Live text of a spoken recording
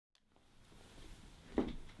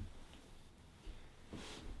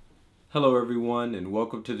Hello everyone and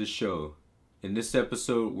welcome to the show. In this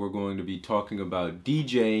episode we're going to be talking about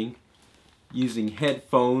DJing using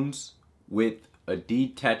headphones with a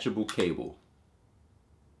detachable cable.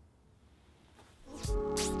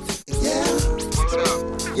 Yeah,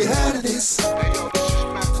 you heard of this.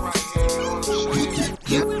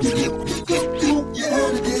 You heard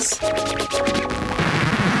of this. Street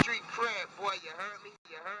cred, boy, you heard me.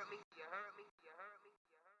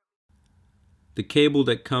 The cable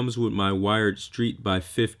that comes with my wired Street by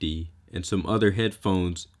 50 and some other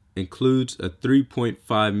headphones includes a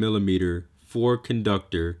 3.5mm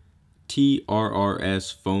 4-conductor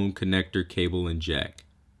TRRS phone connector cable and jack.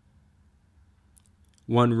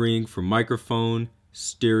 One ring for microphone,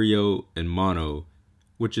 stereo, and mono,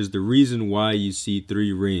 which is the reason why you see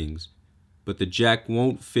 3 rings, but the jack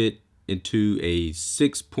won't fit into a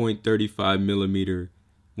 6.35mm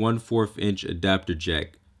 1/4 inch adapter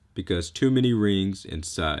jack because too many rings and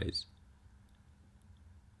size.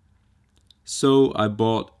 So I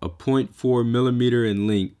bought a 0.4mm in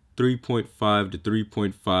length 3.5 to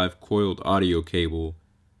 3.5 coiled audio cable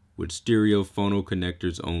with stereo phono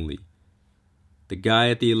connectors only. The guy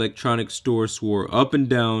at the electronics store swore up and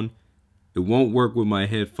down it won't work with my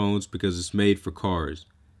headphones because it's made for cars.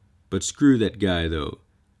 But screw that guy though.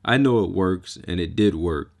 I know it works, and it did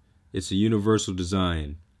work. It's a universal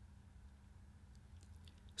design.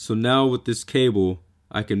 So now with this cable,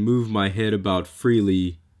 I can move my head about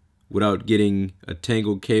freely without getting a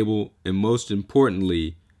tangled cable, and most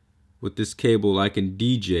importantly, with this cable I can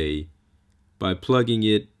DJ by plugging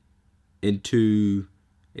it into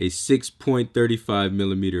a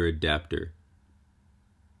 6.35mm adapter.